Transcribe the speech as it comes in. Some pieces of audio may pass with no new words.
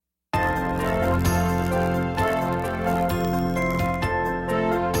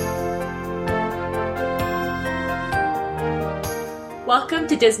Welcome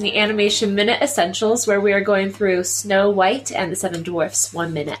to Disney Animation Minute Essentials, where we are going through Snow White and the Seven Dwarfs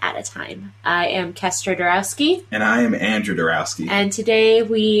 1 minute at a time. I am Kestra Dorowski. And I am Andrew Dorowski. And today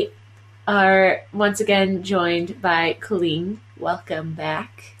we are once again joined by Colleen. Welcome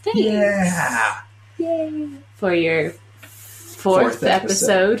back. Thanks. Yeah! Yay! For your fourth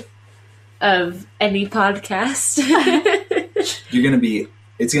episode of any podcast.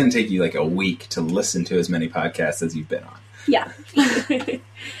 It's going to take you like a week to listen to as many podcasts as you've been on. Yeah.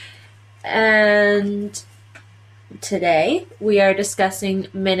 And today we are discussing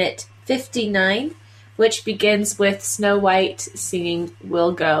minute 59, which begins with Snow White singing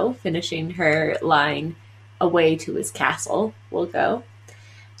 "We'll Go," finishing her line "Away to his castle, we'll go."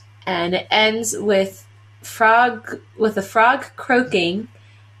 And it ends with a frog croaking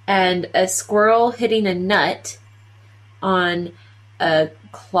and a squirrel hitting a nut on a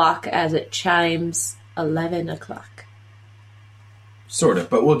clock as it chimes 11 o'clock. Sort of,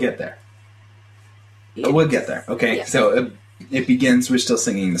 but we'll get there. Yeah. We'll get there, okay? Yeah. So it begins, we're still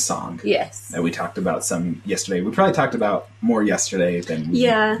singing the song. Yes. That we talked about some yesterday. We probably talked about more yesterday than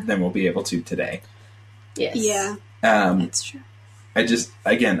we'll be able to today. Yes. Yeah. That's true. I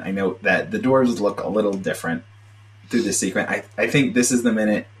know that the dwarves look a little different through this sequence. I think this is the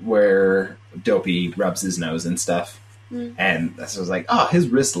minute where Dopey rubs his nose and stuff. Mm. And this was like, oh, his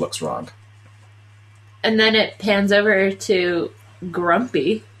wrist looks wrong. And then it pans over to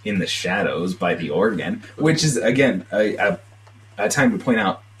Grumpy in the shadows by the organ, which is, again, a time to point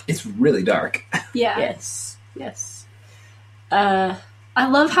out it's really dark. Yeah. Yes. I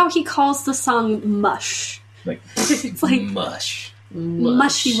love how he calls the song mush. Like, it's like mush.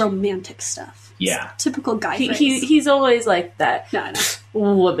 mushy romantic stuff. Yeah. It's typical guy phrase. He's always like that. No, I know.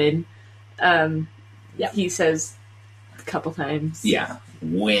 Woman. Yeah. He says a couple times. Yeah.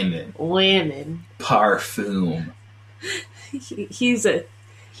 Women. Parfum. He's a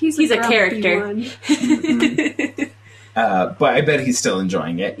grumpy character. one. But I bet he's still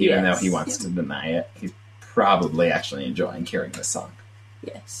enjoying it, even Yes. though he wants to deny it. He's probably actually enjoying hearing this song.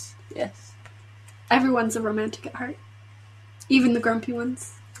 Yes. Everyone's a romantic at heart. Even the grumpy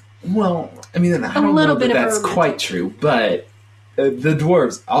ones. Well, I mean, I don't little know bit that of a that's romantic. quite true, but the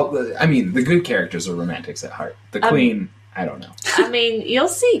dwarves, the good characters are romantics at heart. The queen, I don't know. I mean, you'll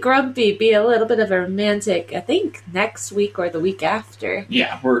see Grumpy be a little bit of a romantic, I think, next week or the week after.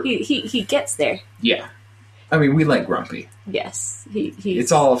 Yeah, He gets there. yeah. I mean, we like Grumpy. Yes. He's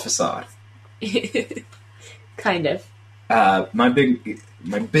It's all a facade. kind of. My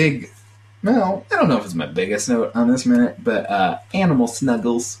big, well, I don't know if it's my biggest note on this minute, but animal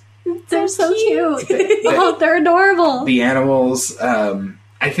snuggles. They're so cute. Oh, they're adorable. The animals,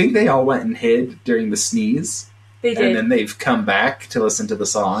 I think they all went and hid during the sneeze. They did. And then they've come back to listen to the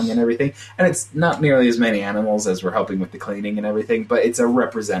song and everything. And it's not nearly as many animals as we're helping with the cleaning and everything, but it's a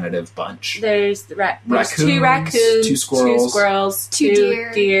representative bunch. There's two Raccoons, raccoons, two squirrels, two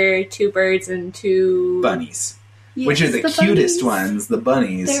deer, two birds, and two bunnies. Yes, Which are the cutest bunnies. ones. The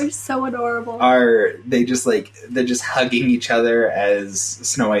bunnies They're so adorable. they're just hugging each other as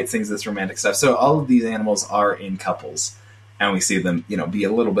Snow White sings this romantic stuff. So all of these animals are in couples, and we see them, be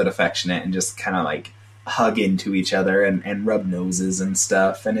a little bit affectionate and just kind of like hug into each other and rub noses and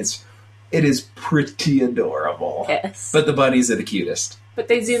stuff, and it is pretty adorable. Yes. But the bunnies are the cutest. But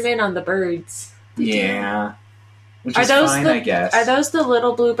they zoom in on the birds. Yeah. Which Are is those fine, the, I guess. Are those the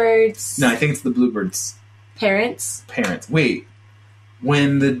little bluebirds' No, I think it's the bluebirds' parents? parents. Wait.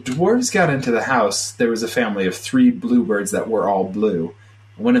 When the dwarves got into the house, there was a family of 3 bluebirds that were all blue.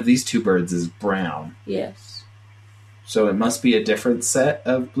 One of these 2 birds is brown. Yes. So it must be a different set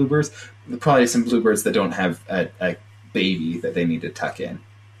of bluebirds. Probably some bluebirds that don't have a baby that they need to tuck in.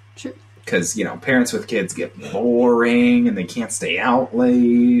 Sure. Because, parents with kids get boring and they can't stay out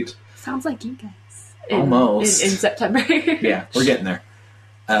late. Sounds like you guys. Almost. In September. Yeah, we're getting there.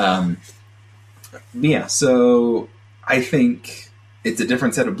 Yeah, so I think it's a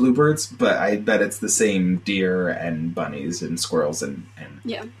different set of bluebirds, but I bet it's the same deer and bunnies and squirrels and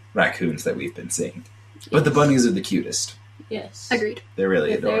Yeah. raccoons that we've been seeing. But the bunnies are the cutest. Yes. Agreed. They're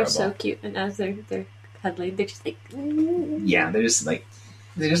really adorable. They're so cute, and as they're cuddling, they're just like, Yeah, they're just like,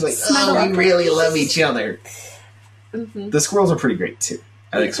 Snuggle oh, we up. really love each other. mm-hmm. The squirrels are pretty great too.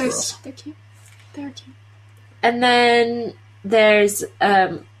 I like They're squirrels. cute. They're cute. And then there's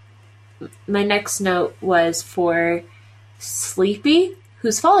my next note was for Sleepy,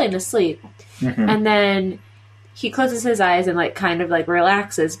 who's falling asleep, Mhm. and then he closes his eyes and kind of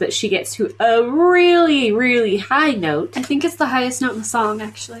relaxes, but she gets to a really, really high note. I think it's the highest note in the song,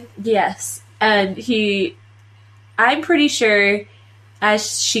 actually. Yes, and I'm pretty sure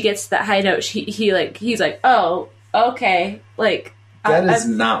as she gets to that high note, he's like, oh, okay, That is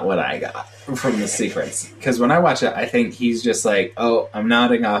not what I got from the sequence. Because when I watch it, I think he's just like, oh, I'm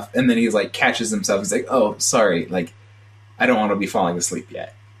nodding off. And then he's like, catches himself. He's like, oh, sorry. Like, I don't want to be falling asleep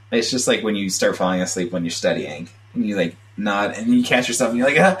yet. It's just like when you start falling asleep when you're studying. And you like nod and you catch yourself and you're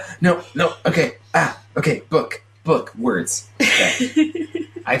like, no, okay, book, words. Okay.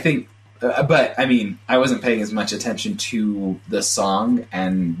 I think, but I mean, I wasn't paying as much attention to the song,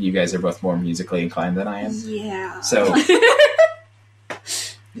 and you guys are both more musically inclined than I am. Yeah.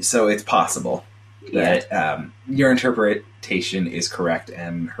 So it's possible that your interpretation is correct,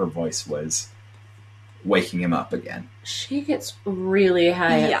 and her voice was waking him up again. She gets really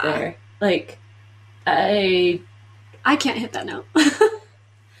high up there. Like, I can't hit that note.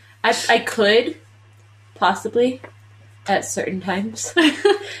 I could, possibly, at certain times.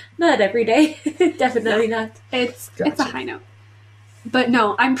 Not every day. Definitely not. It's a high note. But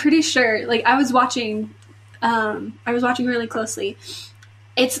no, I'm pretty sure, like, I was watching really closely.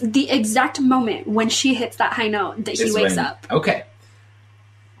 It's the exact moment when she hits that high note that he wakes up. Okay.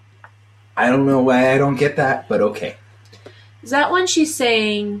 I don't know why I don't get that, but okay. Is that when she's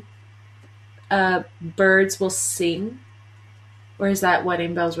saying, birds will sing? Or is that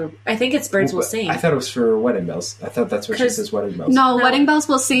wedding bells were... I think it's birds will sing. I thought it was for wedding bells. I thought that's what she says, wedding bells. No, wedding bells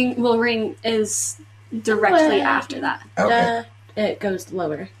will ring is directly after that. Okay. It goes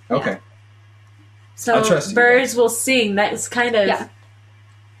lower. Okay. Yeah. So birds will sing. That's kind of... Yeah.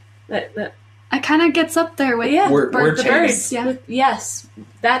 That it kind of gets up there with word the birds. Yeah. Yes.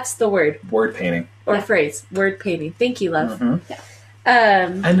 That's the word. Word painting. Or phrase. Word painting. Thank you, love. Mm-hmm.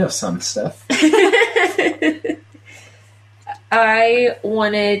 Yeah. I know some stuff. I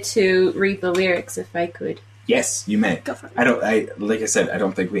wanted to read the lyrics if I could. Yes, you may. Go for it. Like I said, I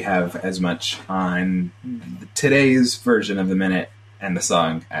don't think we have as much on today's version of the minute and the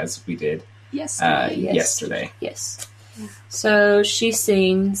song as we did yesterday. Yes. Yeah. So she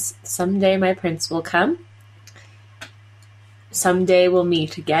sings, "Someday my prince will come. Someday we'll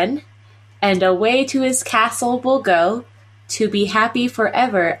meet again. And away to his castle we'll go. To be happy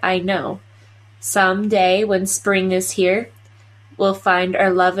forever, I know. Someday when spring is here, we'll find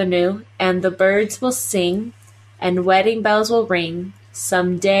our love anew, and the birds will sing, and wedding bells will ring,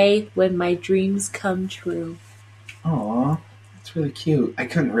 someday when my dreams come true." Aw, that's really cute. I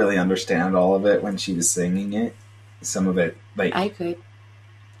couldn't really understand all of it when she was singing it. Some of it, like... I could.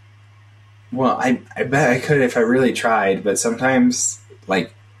 Well, I bet I could if I really tried, but sometimes,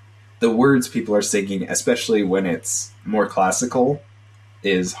 like, the words people are singing, especially when it's more classical,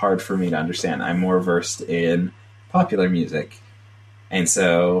 is hard for me to understand. I'm more versed in popular music. And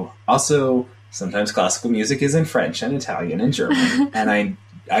so, also, sometimes classical music is in French and Italian and German, and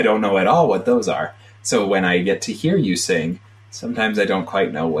I don't know at all what those are. So when I get to hear you sing, sometimes I don't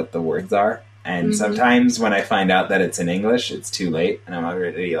quite know what the words are. And sometimes when I find out that it's in English, it's too late, and I'm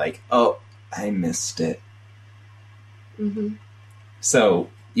already like, oh, I missed it. Mm-hmm.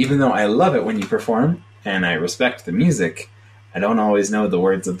 So, even though I love it when you perform, and I respect the music, I don't always know the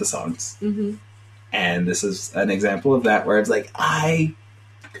words of the songs. Mm-hmm. And this is an example of that, where it's like, I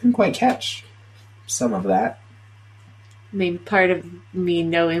couldn't quite catch some of that. I mean, part of me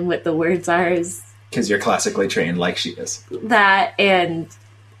knowing what the words are is... Because you're classically trained like she is. That, and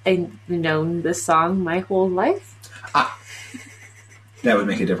I've known the song my whole life. That would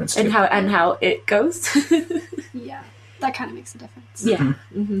make a difference, too. And how it goes. Yeah, that kind of makes a difference. Yeah.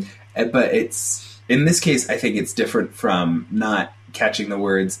 Mm-hmm. But it's... In this case, I think it's different from not catching the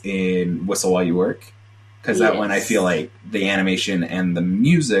words in Whistle While You Work. Because that one, I feel like the animation and the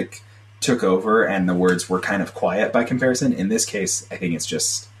music took over and the words were kind of quiet by comparison. In this case, I think it's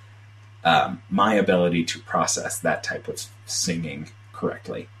just my ability to process that type of singing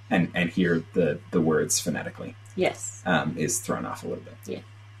correctly and hear the words phonetically. Yes. Is thrown off a little bit.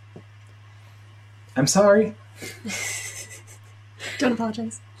 Yeah. I'm sorry. Don't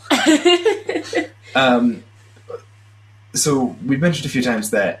apologize. So we've mentioned a few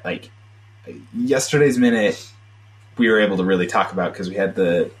times that, like, yesterday's minute we were able to really talk about because we had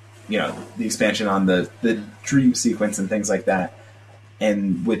the expansion on the dream sequence and things like that.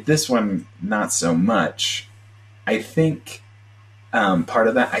 And with this one, not so much. I think part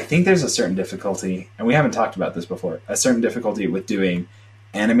of that, I think there's a certain difficulty, and we haven't talked about this before, a certain difficulty with doing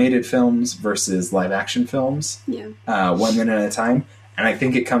animated films versus live action films. Yeah. 1 minute at a time. And I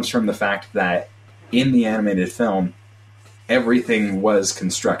think it comes from the fact that in the animated film, everything was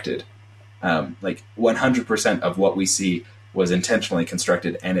constructed. Like 100% of what we see was intentionally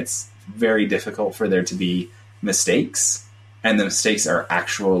constructed, and it's very difficult for there to be mistakes, and the mistakes are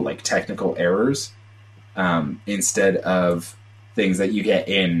actual, like, technical errors, instead of things that you get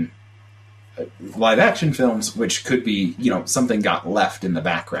in live action films, which could be, something got left in the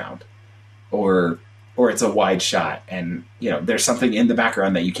background, or it's a wide shot, and there's something in the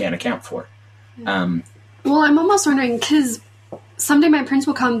background that you can't account for. Well, I'm almost wondering, because Someday My Prince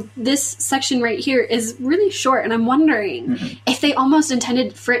Will Come, this section right here is really short, and I'm wondering if they almost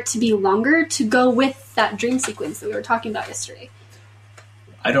intended for it to be longer to go with that dream sequence that we were talking about yesterday.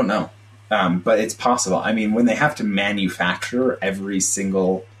 I don't know, but it's possible. I mean, when they have to manufacture every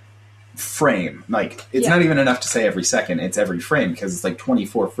single frame, like, it's not even enough to say every second, it's every frame, because it's like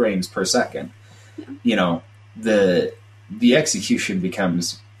 24 frames per second. Yeah. The execution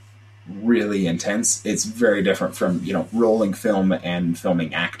becomes really intense. It's very different from, rolling film and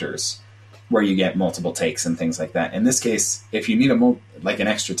filming actors, where you get multiple takes and things like that. In this case, if you need an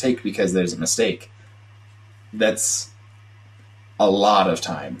extra take because there's a mistake, that's a lot of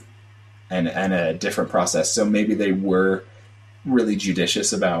time and a different process. So maybe they were really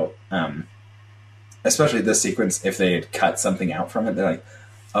judicious about, especially this sequence, if they had cut something out from it, they're like,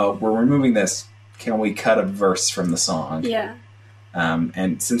 oh, we're removing this. Can we cut a verse from the song? Yeah.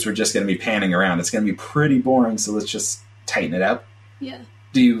 And since we're just going to be panning around, it's going to be pretty boring, so let's just tighten it up. Yeah.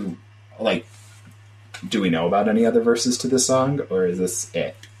 Do we know about any other verses to this song, or is this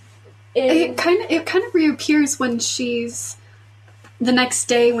it? It kind of reappears when she's the next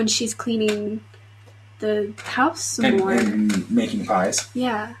day when she's cleaning the house some more and making pies.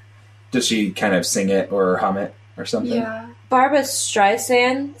 Yeah. Does she kind of sing it or hum it or something? Yeah. Barbra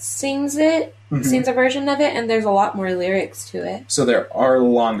Streisand sings a version of it, and there's a lot more lyrics to it. So there are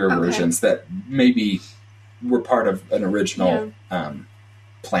longer versions that maybe were part of an original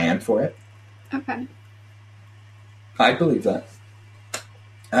plan for it. Okay. I believe that.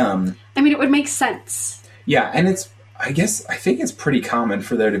 I mean, it would make sense. Yeah, and I think it's pretty common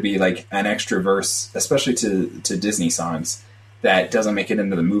for there to be like an extra verse, especially to Disney songs, that doesn't make it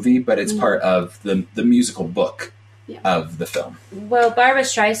into the movie, but it's part of the musical book of the film. Well, Barbra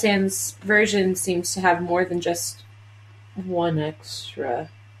Streisand's version seems to have more than just one extra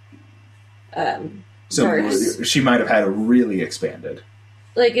verse. She might have had a really expanded.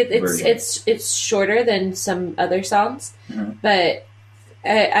 Like it's shorter than some other songs, but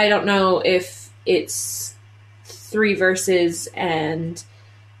I don't know if it's 3 verses and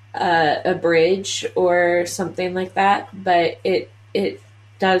a bridge or something like that. But it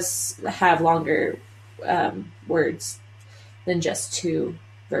does have longer words than just 2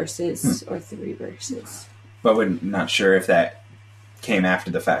 verses or 3 verses. But we're not sure if that came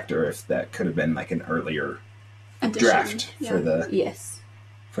after the fact or if that could have been like an earlier draft for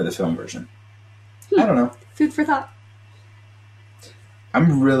the film version. I don't know. Food for thought.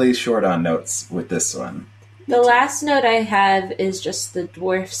 I'm really short on notes with this one. The last note I have is just the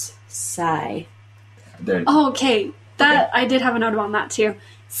dwarf's sigh. Okay. I did have a note on that too.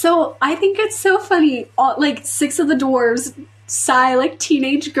 So I think it's so funny. 6 of the dwarves sigh like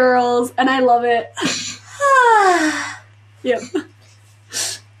teenage girls, and I love it. Yep.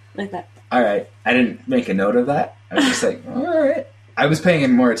 Like that. All right. I didn't make a note of that. I was just like, all right. I was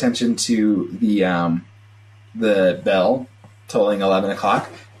paying more attention to the bell tolling 11 o'clock,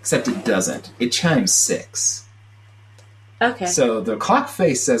 except it doesn't. It chimes 6. Okay. So the clock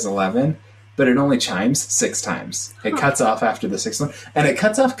face says 11, but it only chimes 6 times. It cuts off after the 6th one, and it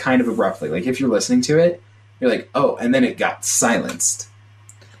cuts off kind of abruptly. Like, if you're listening to it, you're like, oh, and then it got silenced.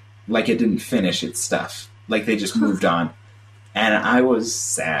 Like, it didn't finish its stuff. Like, they just moved on. And I was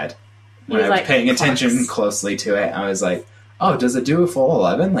sad. When I was paying attention closely to it, I was like, oh, does it do a full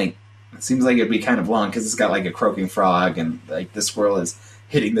 11? Like, it seems like it'd be kind of long, because it's got, like, a croaking frog, and, like, the squirrel is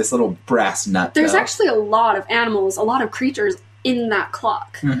hitting this little brass nut. There's actually a lot of animals, a lot of creatures in that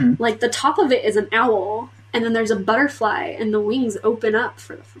clock. Mm-hmm. Like, the top of it is an owl, and then there's a butterfly, and the wings open up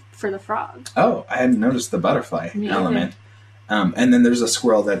for the frog. Oh, I hadn't noticed the butterfly element. And then there's a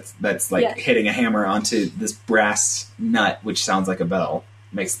squirrel that's hitting a hammer onto this brass nut, which sounds like a bell,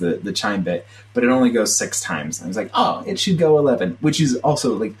 makes the chime bit, but it only goes 6 times. I was like, oh, it should go 11, which is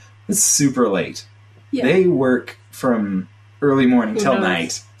also, like, it's super late. Yeah. They work from early morning till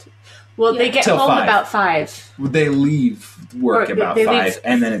night. Well, they get home about 5. They leave work about 5,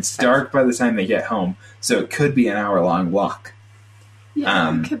 and then it's dark by the time they get home, so it could be an hour-long walk.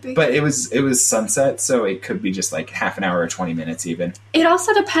 Yeah, it could be. But it was sunset, so it could be just like half an hour or 20 minutes even. It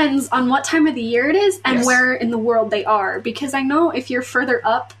also depends on what time of the year it is and where in the world they are, because I know if you're further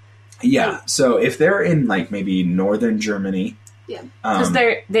up. Yeah, so if they're in like maybe northern Germany. Yeah, because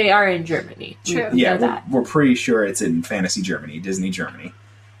they are in Germany. True. We're pretty sure it's in Fantasy Germany, Disney Germany.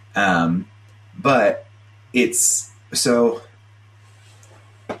 But it's so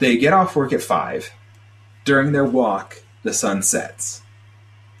they get off work at 5. During their walk, the sun sets.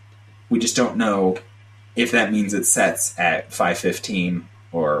 We just don't know if that means it sets at 5:15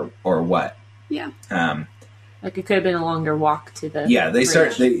 or what. Yeah. Like it could have been a longer walk to the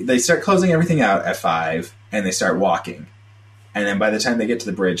they start closing everything out at 5 and they start walking. And then by the time they get to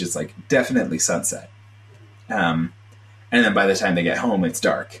the bridge, it's like definitely sunset. And then by the time they get home, it's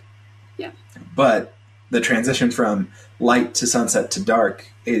dark. Yeah. But the transition from light to sunset to dark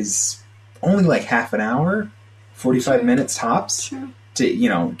is only like half an hour, 45 minutes tops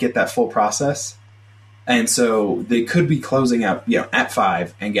to, get that full process. And so they could be closing up, at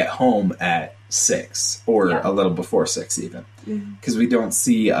 5 and get home at 6 or a little before 6 even. Because we don't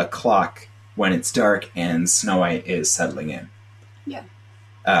see a clock when it's dark and Snow White is settling in. Yeah.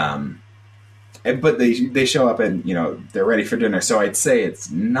 But they show up and, they're ready for dinner. So I'd say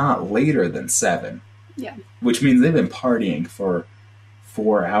it's not later than 7. Yeah. Which means they've been partying for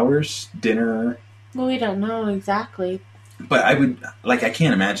 4 hours, dinner. Well, we don't know exactly. But I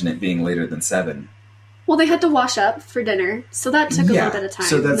can't imagine it being later than 7. Well, they had to wash up for dinner, so that took a little bit of time.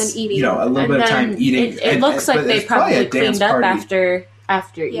 So that's, and then eating. A little bit of time eating. It looks like they probably cleaned up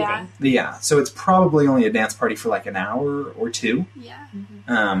after eating. Yeah, so it's probably only a dance party for like an hour or 2. Yeah.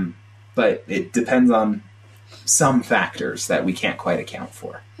 But it depends on some factors that we can't quite account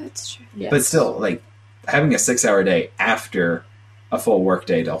for. That's true. Yes. But still, like, having a 6-hour day after a full work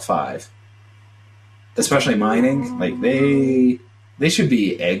day till 5, especially mining, like, they should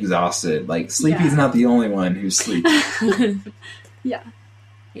be exhausted. Like, Sleepy's not the only one who's sleepy. Yeah.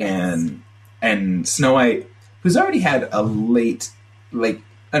 And Snow White, who's already had a late, like,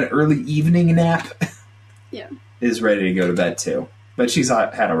 an early evening nap, is ready to go to bed too. But she's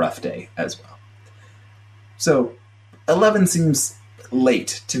had a rough day as well. So, 11 seems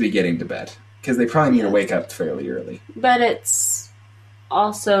late to be getting to bed, because they probably need to wake up fairly early. But it's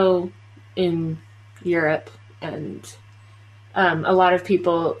also in Europe, and a lot of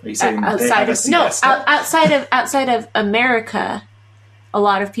people outside of America, a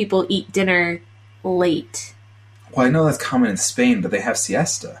lot of people eat dinner late. Well, I know that's common in Spain, but they have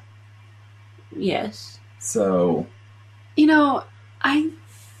siesta. Yes. So, I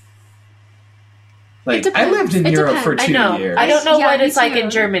lived in Europe for 2 years. I don't know what it's like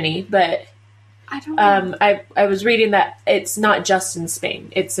in Germany, but I don't know. I was reading that it's not just in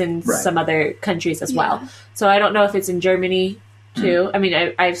Spain; it's in some other countries as well. So I don't know if it's in Germany too. I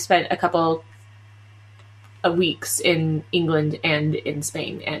mean, I've spent a couple of weeks in England and in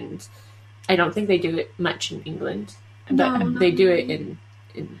Spain, and I don't think they do it much in England, but they do it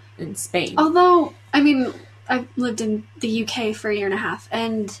in Spain. Although, I mean, I've lived in the UK for a year and a half,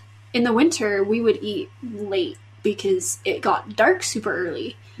 and in the winter we would eat late because it got dark super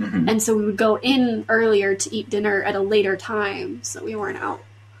early. Mm-hmm. And so we would go in earlier to eat dinner at a later time, so we weren't out.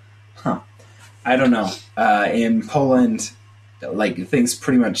 Huh. I don't know. In Poland, like, things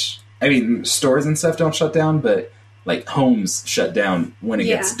pretty much... I mean, stores and stuff don't shut down, but, like, homes shut down when it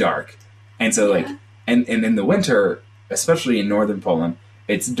gets dark. And so, like... And in the winter, especially in northern Poland,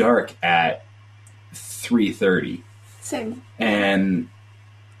 it's dark at 3:30. Same. And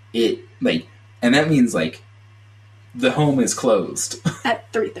and that means, like, the home is closed. At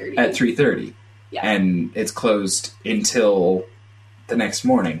 3:30. At 3:30. Yeah. And it's closed until the next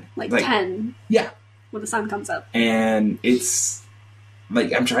morning. Like 10. Yeah. When the sun comes up. And it's,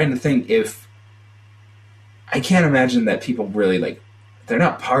 like, I'm trying to think if... I can't imagine that people really, like... They're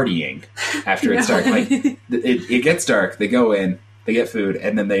not partying after it's dark. Like, it gets dark, they go in, they get food,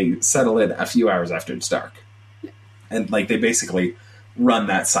 and then they settle in a few hours after it's dark. Yeah. And, like, they basically run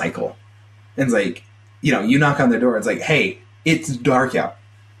that cycle. And it's like... you knock on their door, it's like, hey, it's dark out.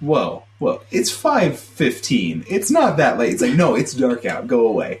 Whoa, it's 5:15. It's not that late. It's like, no, it's dark out. Go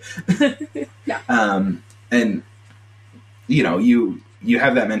away. Yeah. And, you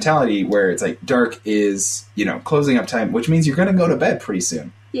have that mentality where it's like, dark is, closing up time, which means you're going to go to bed pretty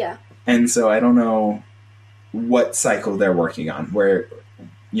soon. Yeah. And so I don't know what cycle they're working on, where,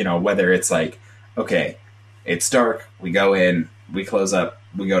 whether it's like, okay, it's dark, we go in, we close up,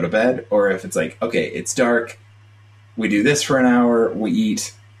 we go to bed, or if it's like, okay, it's dark, we do this for an hour, we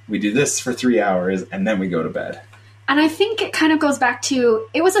eat, we do this for 3 hours, and then we go to bed. And I think it kind of goes back to,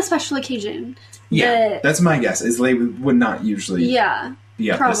 it was a special occasion. Yeah, that's my guess, is they would not usually be up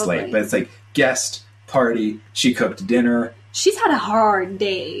this late. But it's like, guest, party, she cooked dinner. She's had a hard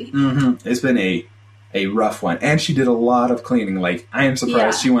day. Mm-hmm. It's been a rough one. And she did a lot of cleaning. Like, I am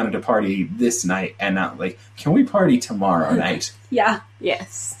surprised she wanted to party this night and not like, can we party tomorrow night? Yeah.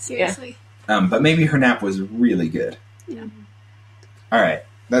 Yes. Seriously. Yeah. But maybe her nap was really good. Yeah. All right.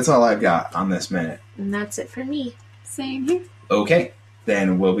 That's all I've got on this minute. And that's it for me. Same here. Okay.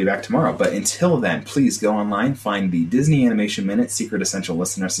 then we'll be back tomorrow. But until then, please go online, find the Disney Animation Minute Secret Essential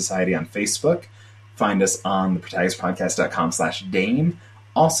Listener Society on Facebook. Find us on the protagonistpodcast.com/Dame.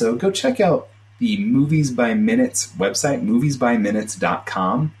 Also, go check out the Movies by Minutes website,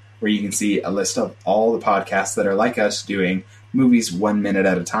 moviesbyminutes.com, where you can see a list of all the podcasts that are like us doing movies 1 minute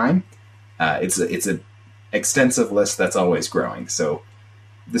at a time. It's an extensive list that's always growing. So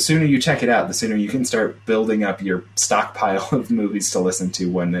the sooner you check it out, the sooner you can start building up your stockpile of movies to listen to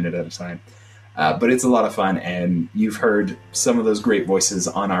 1 minute at a time. But it's a lot of fun, and you've heard some of those great voices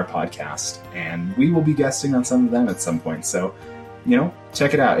on our podcast, and we will be guesting on some of them at some point. So,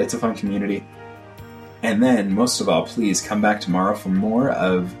 check it out. It's a fun community. And then, most of all, please come back tomorrow for more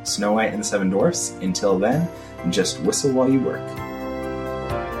of Snow White and the Seven Dwarfs. Until then, just whistle while you work.